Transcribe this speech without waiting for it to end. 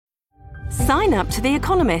Sign up to The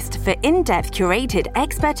Economist for in-depth curated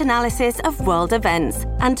expert analysis of world events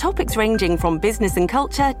and topics ranging from business and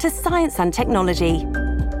culture to science and technology.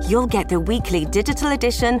 You'll get the weekly digital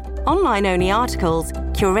edition, online-only articles,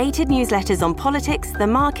 curated newsletters on politics, the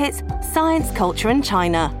markets, science, culture and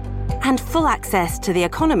China, and full access to The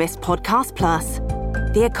Economist Podcast Plus.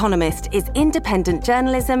 The Economist is independent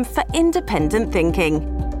journalism for independent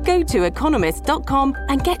thinking. Go to economist.com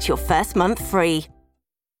and get your first month free.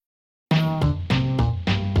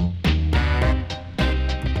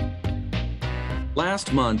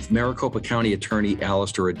 Last month, Maricopa County Attorney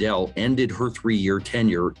Alistair Adele ended her 3-year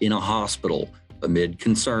tenure in a hospital amid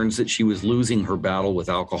concerns that she was losing her battle with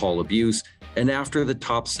alcohol abuse and after the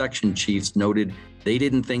top section chiefs noted they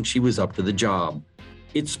didn't think she was up to the job.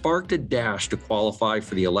 It sparked a dash to qualify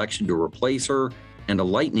for the election to replace her and a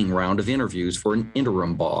lightning round of interviews for an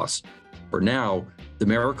interim boss. For now, the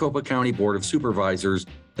Maricopa County Board of Supervisors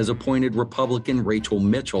has appointed Republican Rachel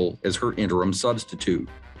Mitchell as her interim substitute.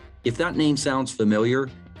 If that name sounds familiar,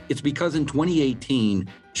 it's because in 2018,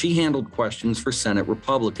 she handled questions for Senate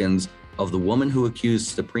Republicans of the woman who accused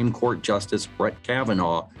Supreme Court Justice Brett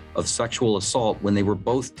Kavanaugh of sexual assault when they were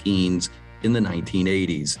both teens in the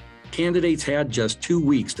 1980s. Candidates had just 2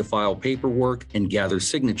 weeks to file paperwork and gather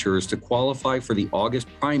signatures to qualify for the August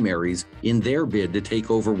primaries in their bid to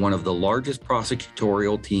take over one of the largest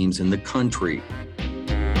prosecutorial teams in the country.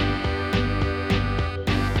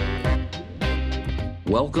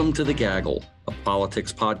 Welcome to The Gaggle, a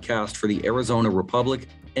politics podcast for the Arizona Republic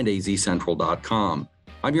and azcentral.com.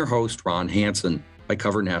 I'm your host, Ron Hansen. I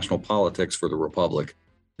cover national politics for the Republic.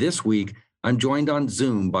 This week, I'm joined on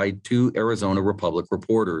Zoom by 2 Arizona Republic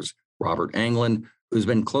reporters, Robert Anglin, who's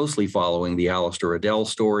been closely following the Alistair Adele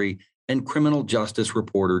story, and criminal justice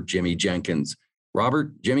reporter Jimmy Jenkins.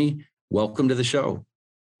 Robert, Jimmy, welcome to the show.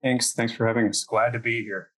 Thanks for having us. Glad to be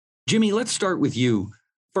here. Jimmy, let's start with you.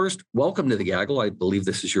 First, welcome to The Gaggle. I believe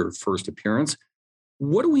this is your first appearance.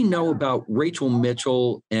 What do we know about Rachel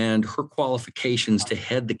Mitchell and her qualifications to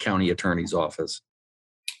head the county attorney's office?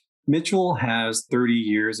 Mitchell has 30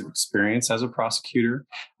 years of experience as a prosecutor.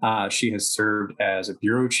 She has served as a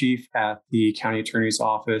bureau chief at the county attorney's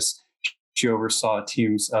office. She oversaw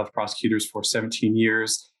teams of prosecutors for 17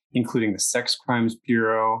 years, including the Sex Crimes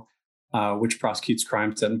Bureau, which prosecutes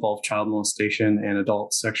crimes that involve child molestation and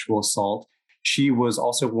adult sexual assault. She was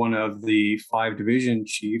also one of the 5 division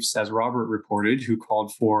chiefs, as Robert reported, who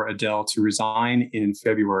called for Adele to resign in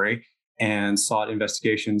February and sought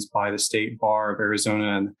investigations by the State Bar of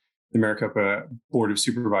Arizona and the Maricopa Board of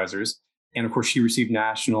Supervisors. And of course, she received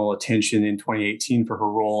national attention in 2018 for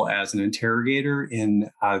her role as an interrogator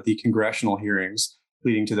in the congressional hearings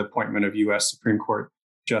leading to the appointment of U.S. Supreme Court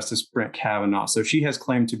Justice Brett Kavanaugh. So she has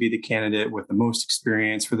claimed to be the candidate with the most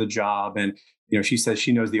experience for the job. And she says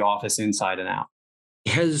she knows the office inside and out.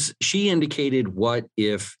 Has she indicated what,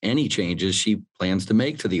 if any, changes she plans to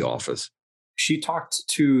make to the office? She talked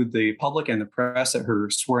to the public and the press at her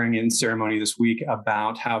swearing-in ceremony this week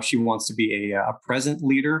about how she wants to be a present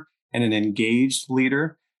leader and an engaged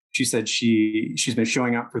leader. She said she's been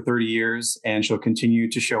showing up for 30 years and she'll continue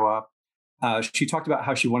to show up. She talked about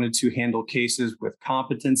how she wanted to handle cases with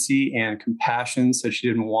competency and compassion, so she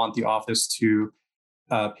didn't want the office to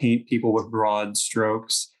paint people with broad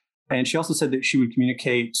strokes. And she also said that she would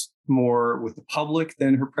communicate more with the public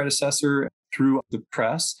than her predecessor through the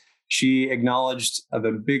press. She acknowledged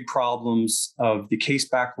the big problems of the case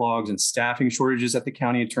backlogs and staffing shortages at the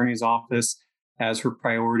county attorney's office as her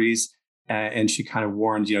priorities. And she kind of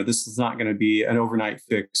warned, this is not going to be an overnight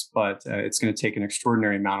fix, but it's going to take an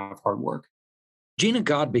extraordinary amount of hard work. Gina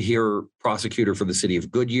Godbehere, prosecutor for the city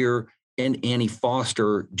of Goodyear, and Annie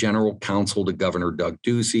Foster, general counsel to Governor Doug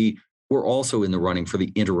Ducey, were also in the running for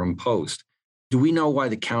the interim post. Do we know why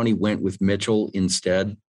the county went with Mitchell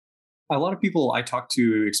instead? A lot of people I talked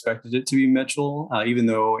to expected it to be Mitchell, even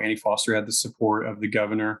though Annie Foster had the support of the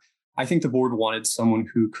governor. I think the board wanted someone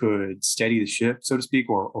who could steady the ship, so to speak,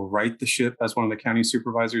 or right the ship, as one of the county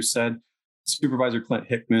supervisors said. Supervisor Clint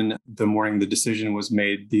Hickman, the morning the decision was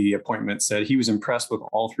made, the appointment, said he was impressed with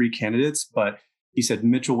all 3 candidates, but he said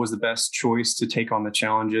Mitchell was the best choice to take on the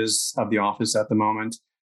challenges of the office at the moment.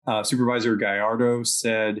 Supervisor Gallardo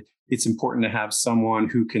said it's important to have someone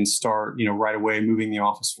who can start, right away, moving the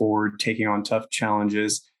office forward, taking on tough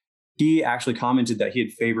challenges. He actually commented that he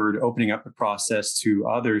had favored opening up the process to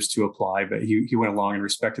others to apply, but he went along and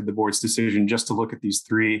respected the board's decision just to look at these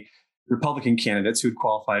 3 Republican candidates who had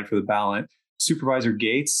qualified for the ballot. Supervisor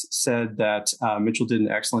Gates said that Mitchell did an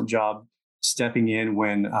excellent job stepping in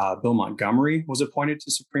when Bill Montgomery was appointed to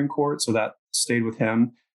Supreme Court. So that stayed with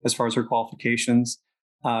him as far as her qualifications.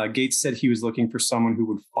 Gates said he was looking for someone who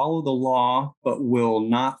would follow the law, but will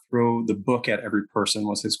not throw the book at every person,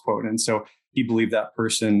 was his quote. And so he believed that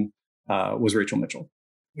person was Rachel Mitchell.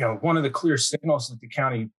 One of the clear signals that the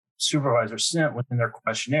county supervisor sent within their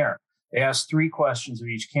questionnaire, they asked 3 questions of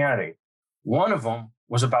each candidate. One of them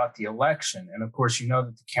was about the election. And of course, you know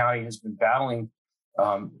that the county has been battling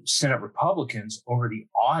Senate Republicans over the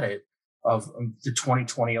audit of the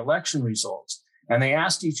 2020 election results. And they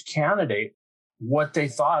asked each candidate what they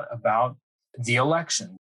thought about the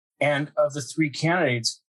election. And of the 3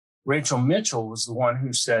 candidates, Rachel Mitchell was the one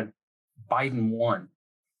who said Biden won.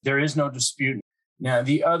 There is no dispute. Now,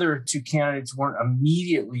 the other 2 candidates weren't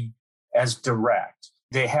immediately as direct.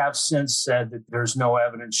 They have since said that there's no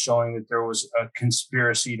evidence showing that there was a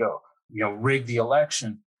conspiracy to, rig the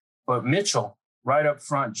election. But Mitchell, right up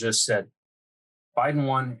front, just said Biden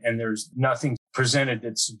won, and there's nothing presented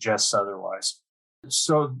that suggests otherwise.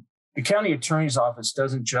 So the county attorney's office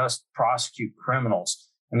doesn't just prosecute criminals.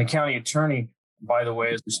 And the county attorney, by the way,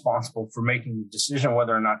 is responsible for making the decision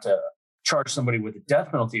whether or not to charge somebody with a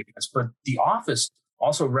death penalty offense. But the office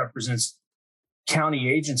also represents county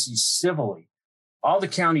agencies civilly. All the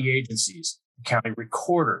county agencies, the county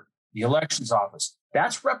recorder, the elections office,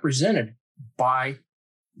 that's represented by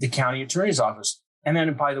the county attorney's office. And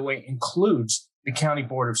then, by the way, includes the county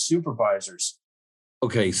board of supervisors.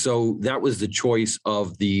 Okay, so that was the choice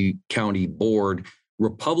of the county board.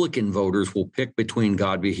 Republican voters will pick between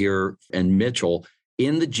Godbehere and Mitchell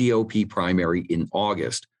in the GOP primary in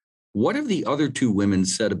August. What have the other 2 women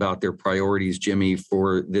said about their priorities, Jimmy,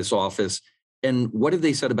 for this office? And what have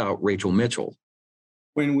they said about Rachel Mitchell?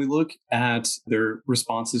 When we look at their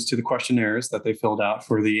responses to the questionnaires that they filled out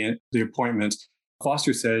for the appointment,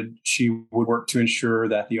 Foster said she would work to ensure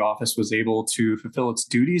that the office was able to fulfill its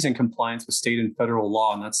duties in compliance with state and federal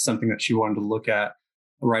law. And that's something that she wanted to look at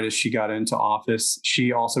right as she got into office.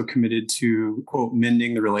 She also committed to, quote,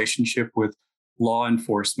 mending the relationship with law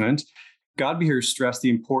enforcement. Godbehere stressed the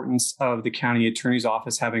importance of the county attorney's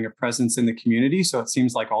office having a presence in the community. So it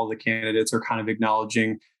seems like all the candidates are kind of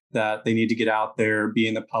acknowledging that they need to get out there, be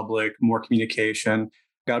in the public, more communication.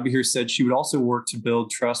 Godbehere said she would also work to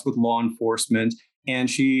build trust with law enforcement. And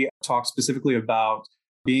she talked specifically about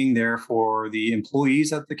being there for the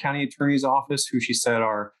employees at the county attorney's office, who she said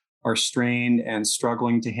are strained and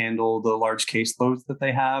struggling to handle the large caseloads that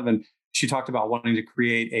they have. And she talked about wanting to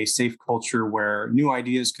create a safe culture where new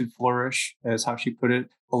ideas could flourish, as how she put it,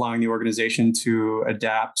 allowing the organization to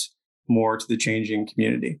adapt more to the changing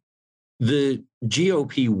community. The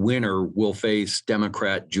GOP winner will face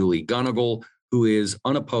Democrat Julie Gunnigal, who is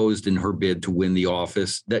unopposed in her bid to win the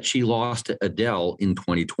office that she lost to Adele in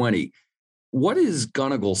 2020. What is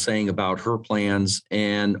Gunnigal saying about her plans,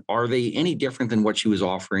 and are they any different than what she was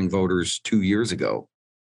offering voters 2 years ago?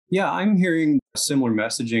 Yeah, I'm hearing similar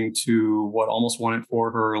messaging to what almost won it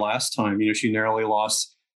for her last time. She narrowly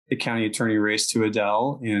lost the county attorney race to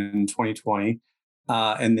Adele in 2020.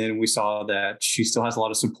 And then we saw that she still has a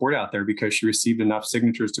lot of support out there because she received enough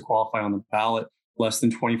signatures to qualify on the ballot less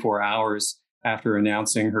than 24 hours after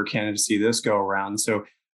announcing her candidacy this go around. So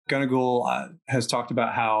Gunnigal has talked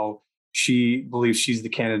about how she believes she's the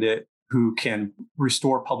candidate who can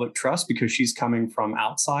restore public trust because she's coming from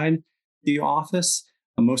outside the office.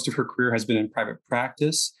 Most of her career has been in private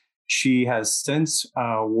practice. She has since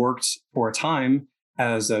worked for a time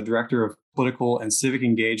as a director of political and civic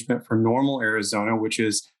engagement for Normal, Arizona, which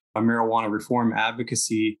is a marijuana reform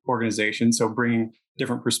advocacy organization. So bringing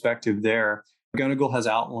different perspective there. Gunnigal has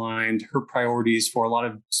outlined her priorities for a lot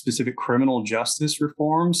of specific criminal justice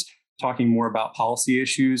reforms, talking more about policy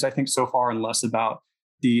issues, I think, so far, and less about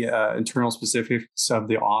the internal specifics of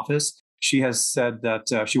the office. She has said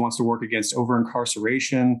that she wants to work against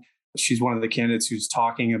over-incarceration. She's one of the candidates who's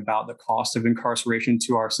talking about the cost of incarceration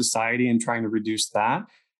to our society and trying to reduce that.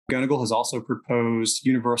 Gunnigal has also proposed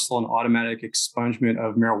universal and automatic expungement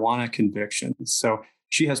of marijuana convictions. So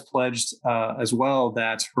she has pledged as well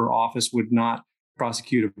that her office would not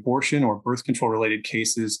prosecute abortion or birth control related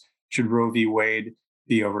cases should Roe v. Wade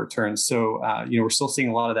be overturned. So, we're still seeing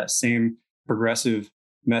a lot of that same progressive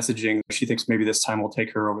messaging. She thinks maybe this time will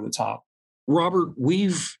take her over the top. Robert,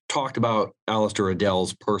 we've talked about Alistair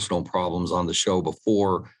Adele's personal problems on the show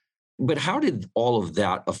before, but how did all of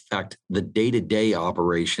that affect the day-to-day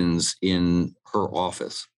operations in her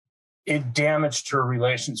office? It damaged her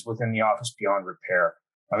relations within the office beyond repair.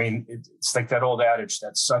 I mean, it's like that old adage,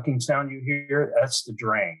 that sucking sound you hear, that's the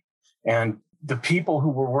drain. And the people who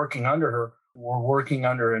were working under her were working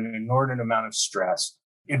under an inordinate amount of stress.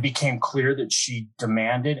 It became clear that she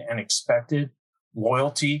demanded and expected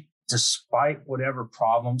loyalty despite whatever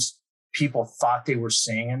problems people thought they were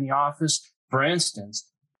seeing in the office. For instance,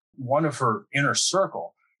 one of her inner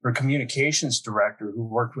circle, her communications director, who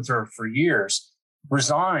worked with her for years,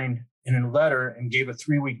 resigned in a letter and gave a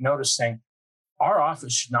 3-week notice saying, our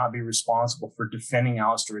office should not be responsible for defending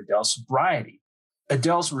Alistair Adele's sobriety.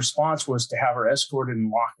 Adele's response was to have her escorted and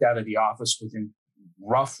locked out of the office within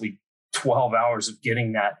roughly 12 hours of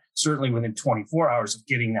getting that, certainly within 24 hours of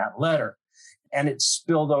getting that letter. And it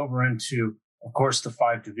spilled over into, of course, the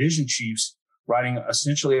 5 division chiefs writing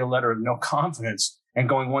essentially a letter of no confidence and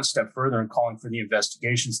going one step further and calling for the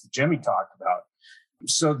investigations that Jimmy talked about.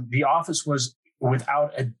 So the office was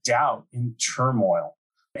without a doubt in turmoil.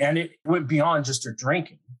 And it went beyond just her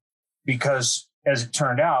drinking because, as it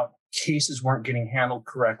turned out, cases weren't getting handled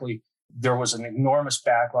correctly. There was an enormous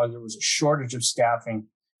backlog. There was a shortage of staffing.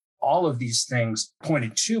 All of these things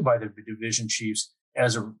pointed to by the division chiefs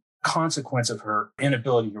as a consequence of her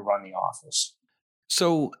inability to run the office.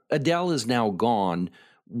 So Adele is now gone.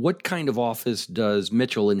 What kind of office does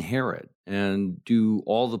Mitchell inherit? And do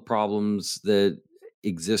all the problems that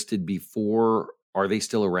existed before, are they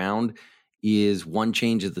still around? Is one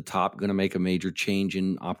change at the top going to make a major change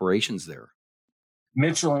in operations there?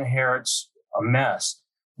 Mitchell inherits a mess,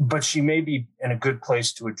 but she may be in a good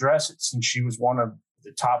place to address it since she was one of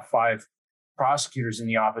the top 5 prosecutors in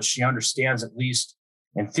the office. She understands, at least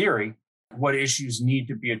in theory, what issues need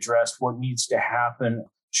to be addressed, what needs to happen.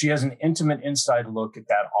 She has an intimate inside look at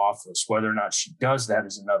that office. Whether or not she does that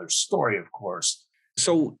is another story, of course.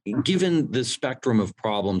 So given the spectrum of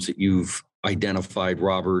problems that you've identified,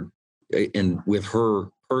 Robert, and with her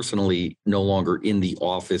personally no longer in the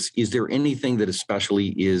office, is there anything that especially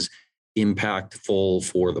is impactful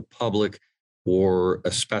for the public or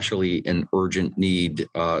especially an urgent need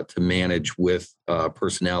to manage with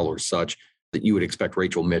personnel or such that you would expect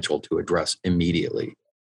Rachel Mitchell to address immediately?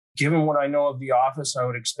 Given what I know of the office, I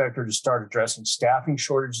would expect her to start addressing staffing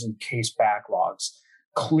shortages and case backlogs.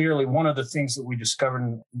 Clearly, one of the things that we discovered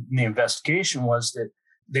in the investigation was that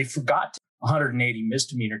they forgot 180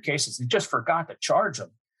 misdemeanor cases. They just forgot to charge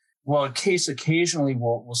them. Well, a case occasionally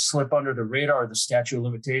will slip under the radar of the statute of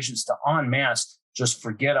limitations to en masse just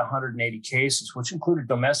forget 180 cases, which included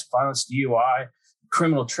domestic violence, DUI,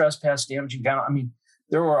 criminal trespass, damaging gun. I mean,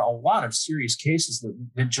 there were a lot of serious cases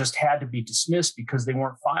that just had to be dismissed because they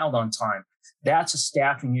weren't filed on time. That's a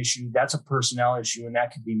staffing issue. That's a personnel issue, and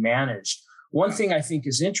that can be managed. One thing I think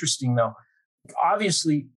is interesting, though,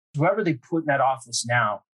 obviously, whoever they put in that office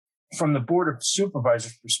now, from the Board of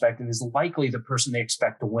Supervisors' perspective, is likely the person they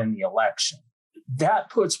expect to win the election. That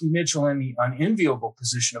puts Mitchell in the unenviable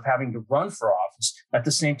position of having to run for office. At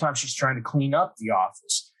the same time, she's trying to clean up the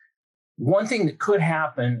office. One thing that could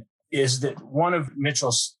happen is that one of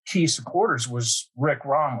Mitchell's key supporters was Rick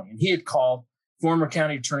Romley, and he had called former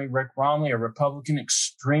County Attorney Rick Romley, a Republican,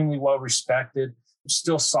 extremely well-respected,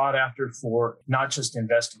 still sought after for not just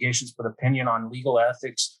investigations, but opinion on legal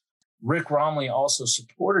ethics. Rick Romley also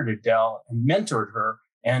supported Adele and mentored her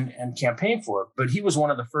and campaigned for her. But he was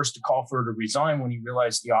one of the first to call for her to resign when he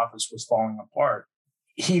realized the office was falling apart.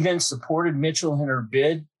 He then supported Mitchell in her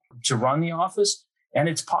bid to run the office. And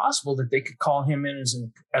it's possible that they could call him in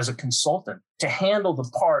as a consultant to handle the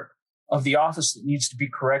part of the office that needs to be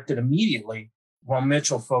corrected immediately while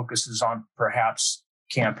Mitchell focuses on perhaps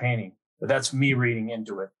campaigning. But that's me reading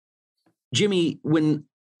into it. Jimmy, when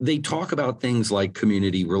they talk about things like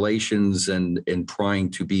community relations and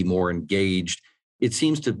trying to be more engaged, it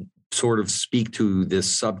seems to sort of speak to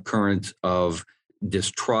this subcurrent of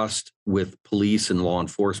distrust with police and law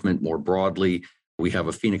enforcement more broadly. We have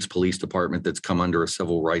a Phoenix Police Department that's come under a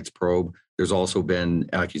civil rights probe. There's also been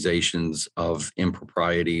accusations of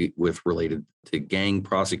impropriety related to gang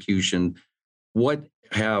prosecution. What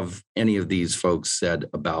have any of these folks said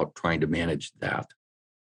about trying to manage that?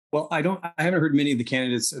 Well, I haven't heard many of the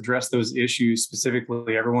candidates address those issues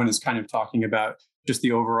specifically. Everyone is kind of talking about just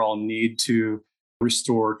the overall need to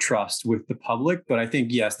restore trust with the public. But I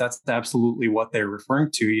think, yes, that's absolutely what they're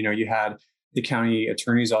referring to. You know, you had the county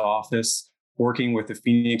attorney's office working with the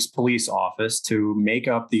Phoenix police office to make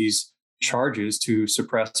up these charges to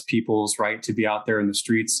suppress people's right to be out there in the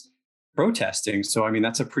streets protesting. So, I mean,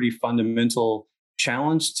 that's a pretty fundamental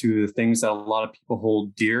challenge to the things that a lot of people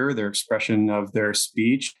hold dear, their expression of their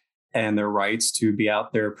speech and their rights to be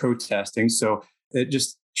out there protesting. So it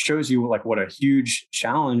just shows you like what a huge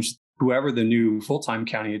challenge whoever the new full-time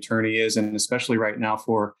county attorney is, and especially right now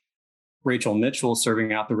for Rachel Mitchell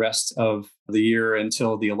serving out the rest of the year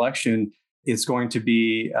until the election, is going to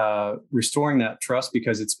be restoring that trust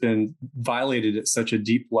because it's been violated at such a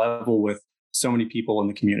deep level with so many people in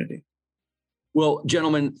the community. Well,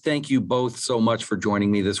 gentlemen, thank you both so much for joining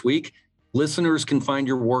me this week. Listeners can find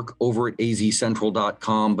your work over at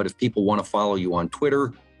azcentral.com, but if people want to follow you on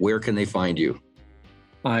Twitter, where can they find you?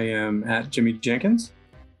 I am at Jimmy Jenkins.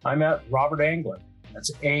 I'm at Robert Anglin.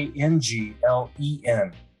 That's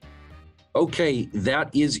Anglen. Okay,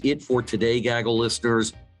 that is it for today, Gaggle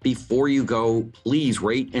listeners. Before you go, please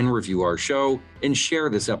rate and review our show and share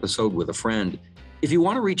this episode with a friend. If you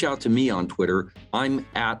want to reach out to me on Twitter, I'm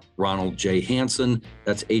at Ronald J. Hansen.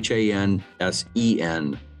 That's Hansen.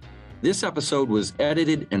 This episode was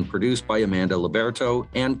edited and produced by Amanda Liberto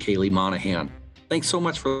and Kaylee Monahan. Thanks so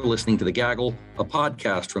much for listening to The Gaggle, a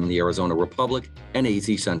podcast from the Arizona Republic and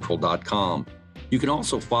azcentral.com. You can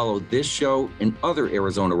also follow this show and other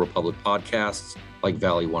Arizona Republic podcasts like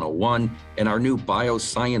Valley 101 and our new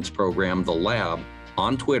bioscience program, The Lab,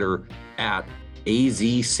 on Twitter at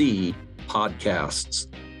AZC Podcasts.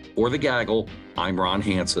 For The Gaggle, I'm Ron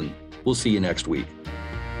Hansen. We'll see you next week.